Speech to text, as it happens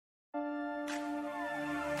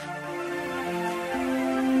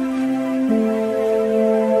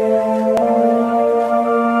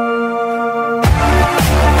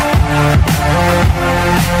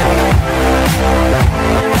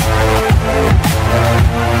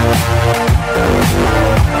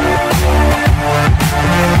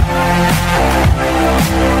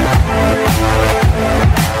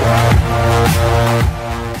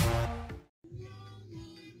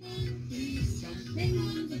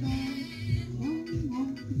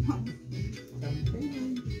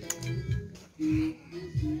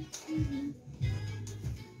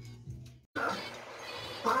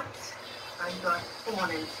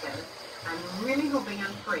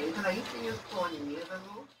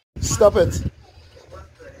Stop it.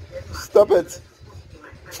 Stop it.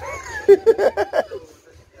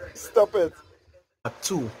 Stop it.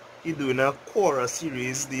 Two. He's doing a Quora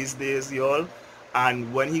series these days, y'all.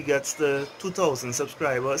 And when he gets to 2,000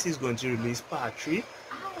 subscribers, he's going to release part 3.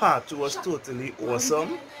 Part 2 was totally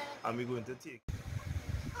awesome. And we're going to take.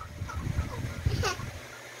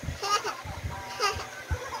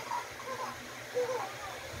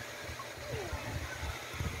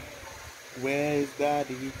 Where is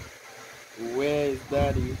Daddy? Where is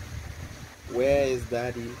Daddy? Where is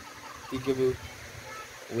Daddy? Peekaboo.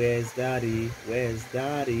 Where's Daddy? Where's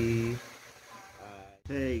Daddy?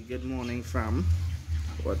 Hey, good morning, fam.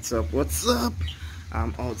 What's up? What's up?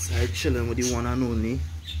 I'm outside chilling with the one and only.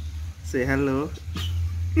 Say hello.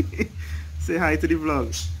 Say hi to the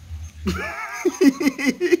vlog.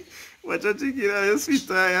 What you thinking of your sweet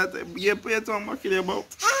tired? You pay it on my kid about.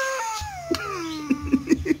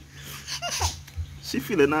 She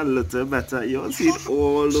feeling a little better. You see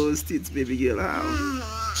all those teeth baby girl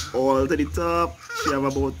have. All to the top. She have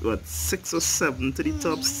about what 6 or 7 to the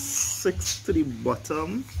top, 6 to the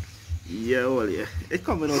bottom. Yeah, well, yeah. It's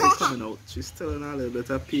coming out, it's coming out. She's still in a little bit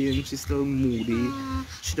of pain. She's still moody.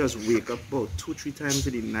 She does wake up about 2-3 times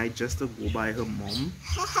in the night just to go by her mom.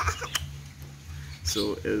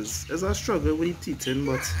 So it's a struggle with the teething,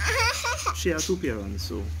 but she has 2 parents,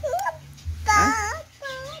 so.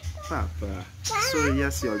 Papa. So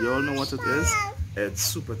yes, y'all know what it is. It's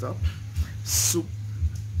Soup It Up. Soup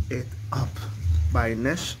It Up by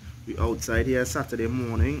Nish. We outside here Saturday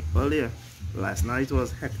morning. Well, yeah, last night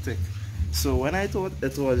was hectic. So when I thought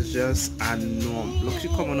it was just a norm, look, she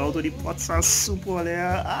coming out with the pots and soup all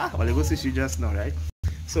there. Well, you go see she just now, right?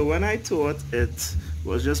 So when I thought it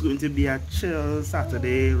was just going to be a chill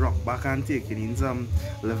Saturday, rock back and taking in some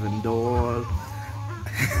Living Doll,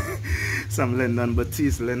 some Lyndon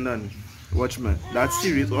Batiste, watch me. That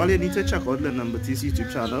series, all you need to check out Lyndon Batiste's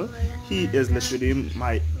YouTube channel. He is literally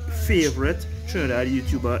my favorite Trinidad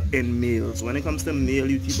YouTuber in males. When it comes to male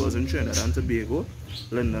YouTubers in Trinidad and Tobago,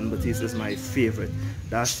 Lyndon Batiste is my favorite.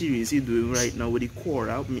 That series he's doing right now with the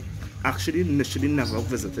Quora. Actually, initially never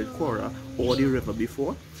visited Quora or the river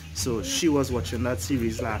before. So she was watching that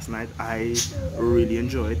series last night. I really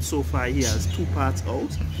enjoyed it. So far he has 2 parts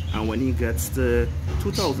out, and when he gets to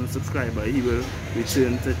 2,000 subscribers he will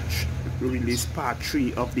return to release part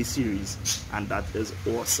 3 of the series, and that is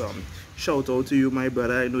awesome. Shout out to you, my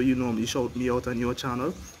brother. I know you normally shout me out on your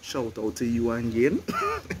channel. Shout out to you again.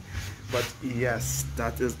 But yes,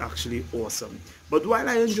 that is actually awesome. But while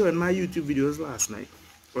I enjoyed my YouTube videos last night,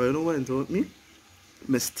 well, you know what it told me?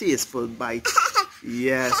 Miss Tasteful Bites.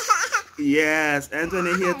 Yes, yes. And when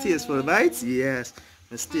you hear Tasteful Bites, yes,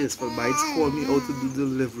 Miss Tasteful Bites called me out to do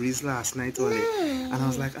deliveries last night only. And I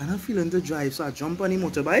was like, I'm not feeling to drive, so I jump on the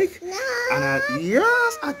motorbike. And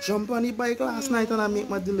I jump on the bike last night and I make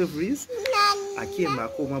my deliveries. I came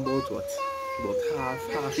back home about what? About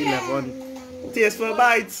half 11. Tasteful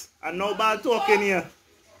Bites. And no bad talking here.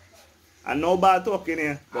 And no bad talking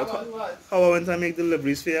here. But how I went to make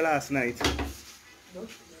deliveries for you last night?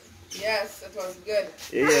 Yes, it was good.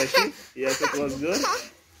 Yes, it was good.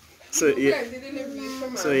 So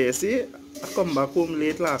yeah, see, I come back home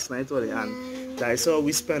late last night only, and that's how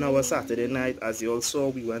we spent our Saturday night. As you all saw,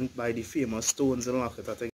 we went by the famous Stones and Market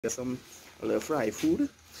to get some little fried food.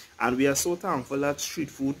 And we are so thankful that street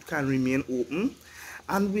food can remain open.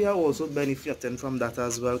 And we are also benefiting from that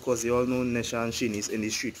as well, because you all know Nisha and Shin is in the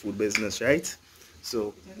street food business, right?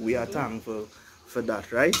 So we are thankful for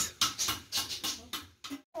that, right?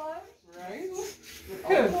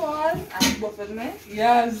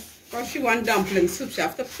 Yes. Because she want dumpling soup, she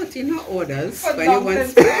have to put in her orders. When you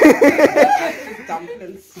want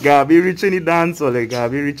dumplings. Gabi rich in the dance, Ole.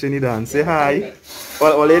 Gabi rich in the dance. Say hi.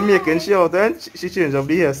 Ole making she out and she changed up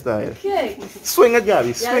the hairstyle. Okay. Swing it,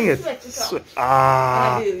 Gabi. Swing it. Swing.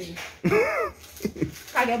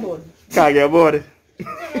 Kageboard. Kageboard. You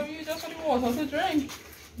just want the water to drink?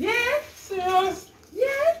 Yeah. Serious?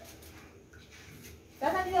 Yeah.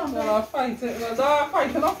 That's the dumpling. Well,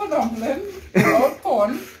 fighting off a dumpling without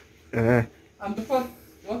corn. And to put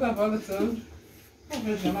whatever little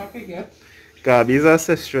provision I could get. Gabi's a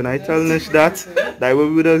sister, and I tell Nish that we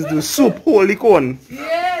would just do soup, holy corn.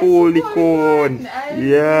 Yes, holy corn.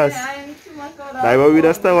 Yes. That way we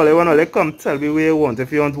just tell all you want to come tell me where you want.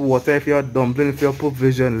 If you want water, if you want dumpling, if you want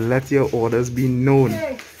provision, let your orders be known.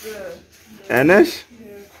 Yes, Nish?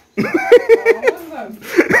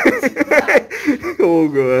 Oh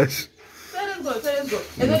gosh. That is good.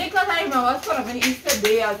 It's only because I remember I was coming on Easter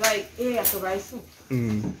Day, I was like, hey, I have to buy soup.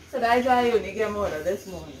 So that's why I only get more this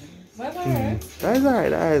morning. That's alright. That's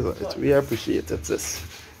alright. We appreciate it, sis.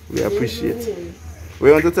 We appreciate.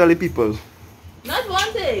 We want to tell the people. Not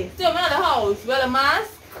one thing. Still at the house. Wear a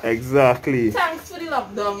mask. Exactly. Thanks for the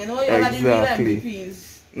lockdown. You know, you're the real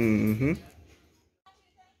MVPs. Mm-hmm.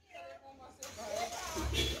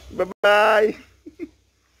 Bye-bye.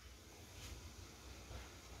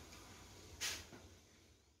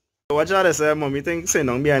 Watch out, say, mommy think saying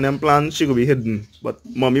down behind them plants, she could be hidden. But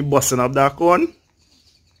mommy busting up that corn.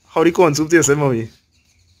 How the corn soup taste, mommy?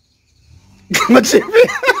 What she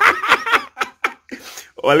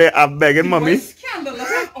Ole, I'm begging mommy.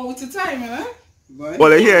 Scandalous out of time, eh?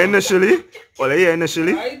 Ole here initially.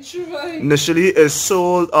 Initially is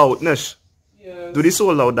sold out, Nish. Yes. Do the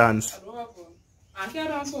sold out dance? I don't have one. I can't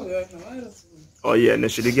dance all right now. Oh yeah,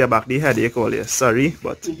 initially get back the headache all yeah. Sorry,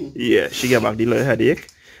 but yeah, she get back the little headache.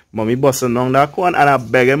 Mommy busting down that corn and I'm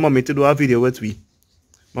begging mommy to do a video with me.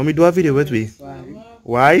 Mommy do a video with me.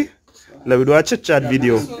 Why? Let me do a chit chat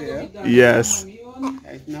video. Yes.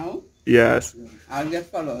 Right now? Yes. I'll get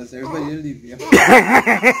followers. Everybody will leave here.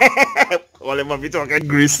 All the mommy talking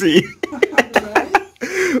greasy.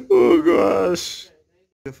 Oh gosh.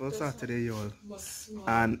 Beautiful Saturday, y'all.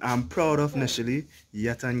 And I'm proud of initially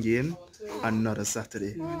yet again another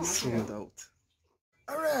Saturday sold out.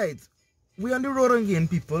 Alright. We on the road again,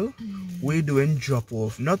 people. We're doing drop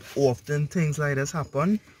off. Not often things like this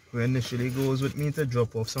happen. Who initially goes with me to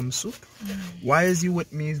drop off some soup. Why is you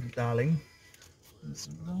with me, darling?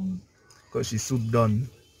 Because she's soup done.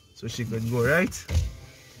 So she could go, right?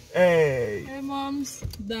 Hey! Hey, moms.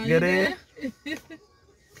 Get it?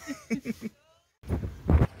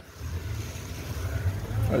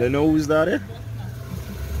 I don't know who's that, eh?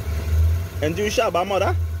 And do Shaba,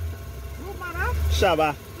 mother? Who, mother?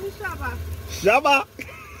 Shaba. Who's Shabba? Shaba!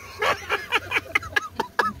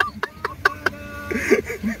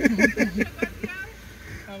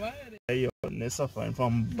 Hey, you're suffering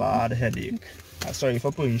from bad headache. I'm sorry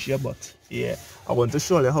for putting you, but yeah, I want to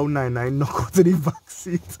show you how 99 knock out to the back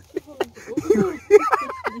seat.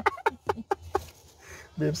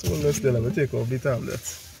 Babe, so let's still have to take off the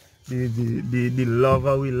tablets. The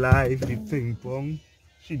lover we life, the ping pong,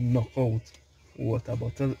 she knock out. Water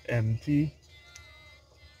bottle empty.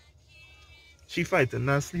 She fighting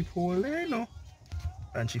that sleep whole day, you know.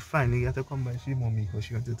 And she finally got to come by she mommy because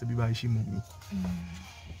she wanted to be by she mommy.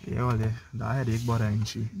 Yeah, all that headache bothering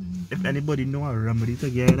she. If anybody know a remedy to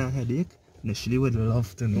get that headache, then she would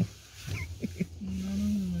love to know.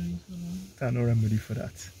 There's no remedy for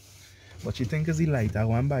that. But she think is the lighter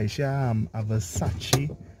one by she a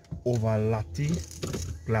Versace over latte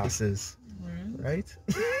glasses. Right?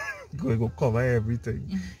 Go cover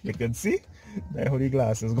everything. You can see that how the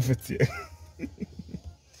glasses go fit here.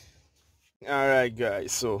 Alright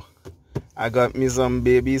guys, so I got me some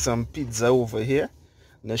pizza over here.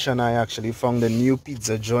 Nish and I actually found a new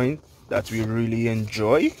pizza joint that we really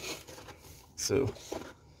enjoy. So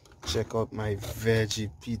check out my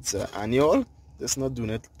veggie pizza. And y'all, that's not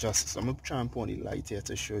doing it justice. I'm gonna try and put on the light here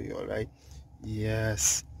to show you, alright?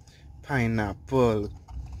 Yes. Pineapple,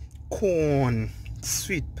 corn,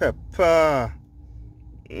 sweet pepper,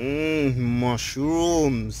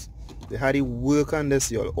 mushrooms. They had it work on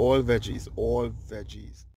this, y'all. All veggies, all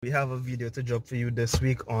veggies. We have a video to drop for you this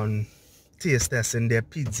week on taste testing their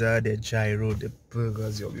pizza, their gyro, their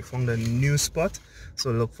burgers, y'all. We found a new spot,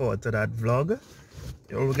 so look forward to that vlog.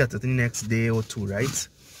 You'll get it the next day or two, right?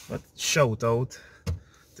 But shout out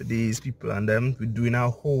to these people and them. We're doing a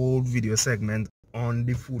whole video segment on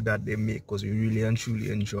the food that they make because we really and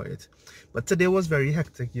truly enjoy it. But today was very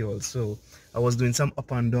hectic, y'all. So I was doing some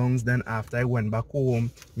up and downs. Then after I went back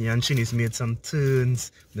home, me and Chini's made some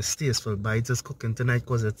turns. The Tasteful Bites is cooking tonight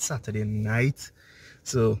because it's Saturday night.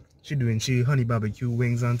 So she doing honey barbecue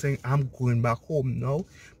wings and thing. I'm going back home now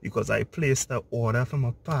because I placed the order from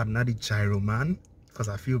my partner, the gyro man. Because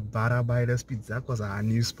I feel bad about this pizza because I have a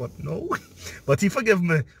new spot now. But he forgive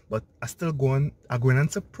me. But I still I'm going and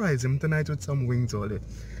surprise him tonight with some wings all it.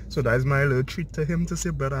 So that is my little treat to him to say,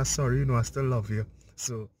 brother, sorry, you know, I still love you.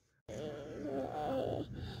 So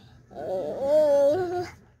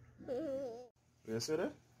you see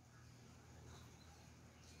that?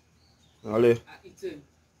 Ollie.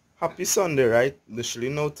 Happy Sunday, right? Literally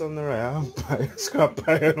no telling the right. I'm buying scrap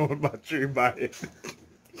by an old battery by it.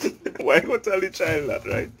 Why go tell the child that,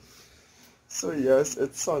 right? So yes,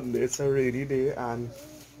 it's Sunday, it's a rainy day, and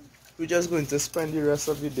we're just going to spend the rest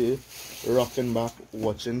of the day rocking back,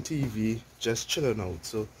 watching TV, just chilling out.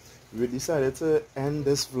 So we decided to end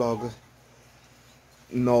this vlog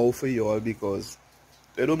now for y'all because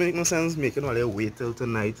it don't make no sense making all that wait till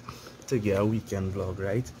tonight to get a weekend vlog,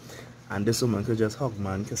 right? And this woman could just hug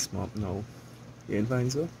man, kiss him up now. You ain't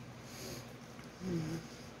find so?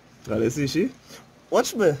 Let's see she?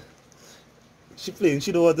 Watch me. She playing,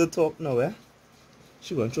 she don't want to talk now, eh?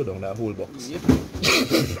 She gonna throw down that whole box. Yep.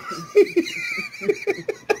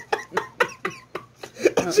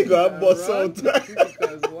 She gonna bust out.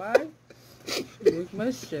 Because why? Make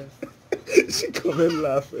mischief. She come in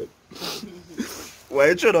laughing. Why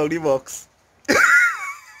you throw down the box?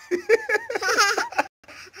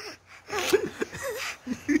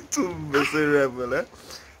 Too miserable, eh?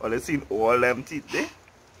 Well, I seen all them teeth there.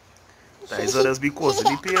 That is what has been causing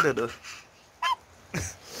the pain, though.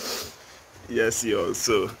 Yes, yo,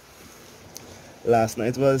 so last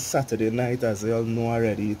night was Saturday night, as you all know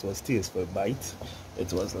already. It was Tasteful Bite.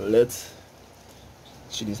 It was lit.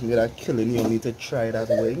 She just made a killing. You need to try that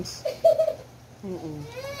wings.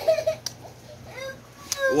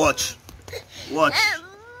 Watch. Watch.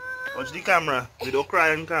 Watch the camera. We don't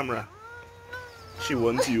cry on camera. She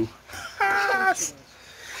wants you.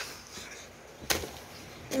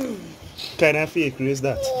 Kind of fake is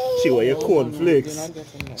that? She wear your cornflakes.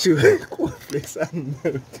 She wear your cornflakes and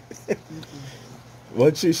milk.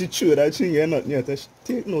 But she chew that thing here not yet. She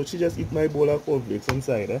take no, she just eat my bowl of cornflakes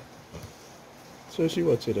inside, eh? So she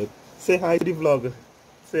watching it. Say hi to the vlog.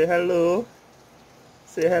 Say hello.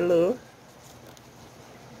 Say hello.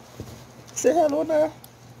 Say hello now.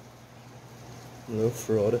 No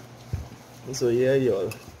fraud. So yeah,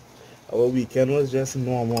 y'all. Our weekend was just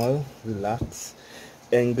normal, relaxed.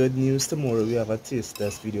 And good news, tomorrow we have a taste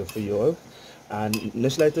test video for y'all. And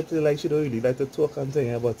she like to play like she don't really like to talk and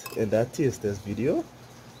thing, but in that taste test video,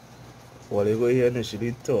 while you go here and she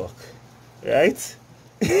did talk. Right?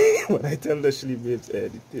 When I tell her she made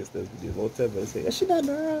the taste test video, I'll tell her, say, yeah, she done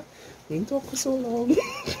that. We didn't talk for so long.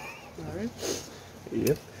 Alright.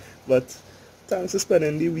 Yeah. But thanks for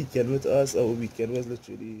spending the weekend with us. Our weekend was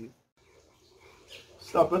literally...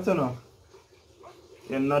 Stop it, now.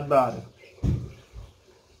 You're not bad.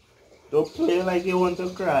 Don't play like you want to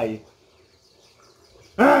cry.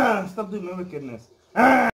 Stop doing my wickedness.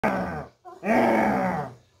 I'll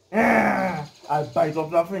bite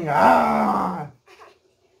off that finger.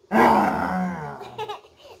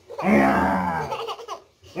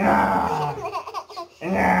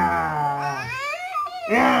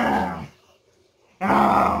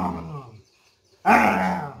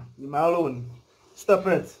 Leave me alone. Stop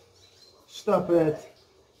it. Stop it.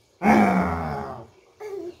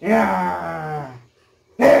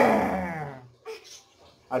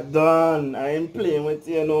 I'm done. I ain't playing with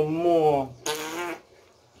you no more.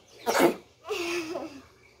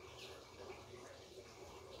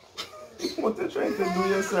 What you trying to do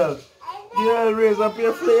yourself? Yeah, raise up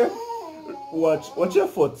your flame. Watch your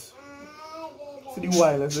foot. See the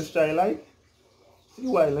wildness this child like? See the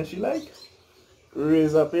wildness she like?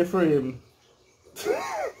 Raise up your frame.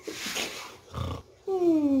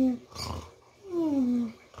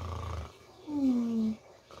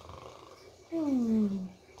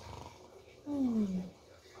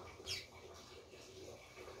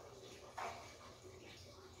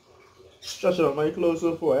 Stretch out my clothes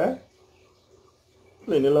so far, eh?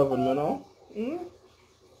 Plenty loving me now.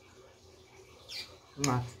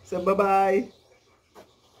 Say bye-bye.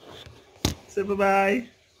 Say bye-bye.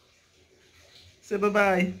 Say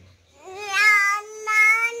bye-bye.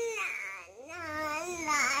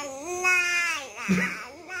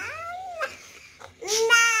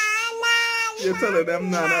 You telling them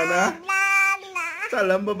na. Tell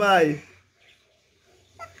them bye-bye.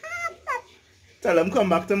 Tell them come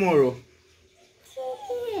back tomorrow.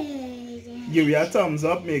 Give you a thumbs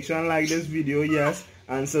up, make sure and like this video, yes,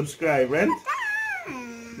 and subscribe, right?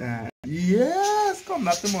 Yes, come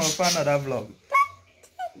back tomorrow for another vlog.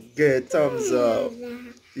 Good thumbs up.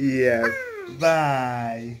 Yes.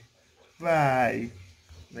 Bye. Bye.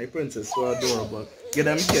 My princess so adorable. Give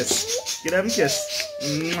them a kiss. Give them a kiss.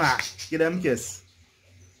 Mwah. Give them a kiss.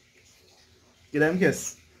 Give them a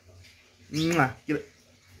kiss. Mwah.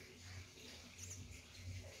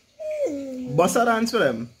 Boss a dance for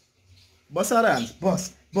them. Boss a dance.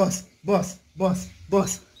 Boss. Boss. Boss. Boss.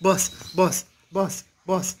 Boss. Boss. Boss. Boss.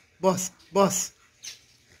 Boss. Boss. Boss.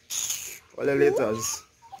 All the laters.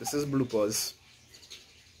 This is bloopers.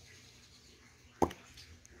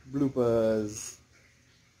 Bloopers.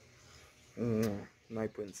 My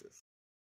princess.